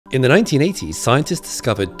In the 1980s, scientists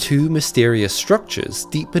discovered two mysterious structures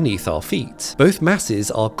deep beneath our feet. Both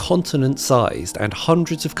masses are continent-sized and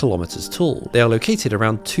hundreds of kilometers tall. They are located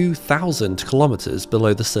around 2,000 kilometers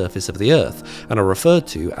below the surface of the Earth and are referred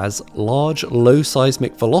to as large, low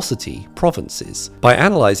seismic velocity provinces. By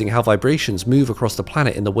analyzing how vibrations move across the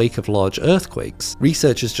planet in the wake of large earthquakes,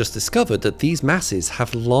 researchers just discovered that these masses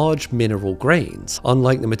have large mineral grains,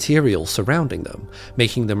 unlike the material surrounding them,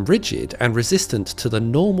 making them rigid and resistant to the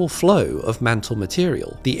normal flow of mantle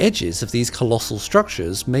material. The edges of these colossal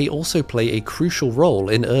structures may also play a crucial role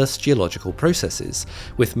in Earth's geological processes,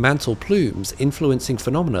 with mantle plumes influencing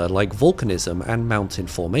phenomena like volcanism and mountain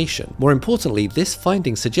formation. More importantly, this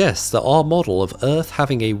finding suggests that our model of Earth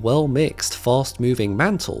having a well-mixed, fast-moving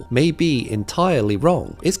mantle may be entirely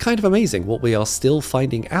wrong. It's kind of amazing what we are still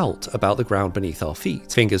finding out about the ground beneath our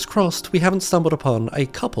feet. Fingers crossed we haven't stumbled upon a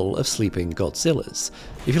couple of sleeping Godzillas.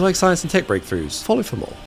 If you like science and tech breakthroughs, follow for more.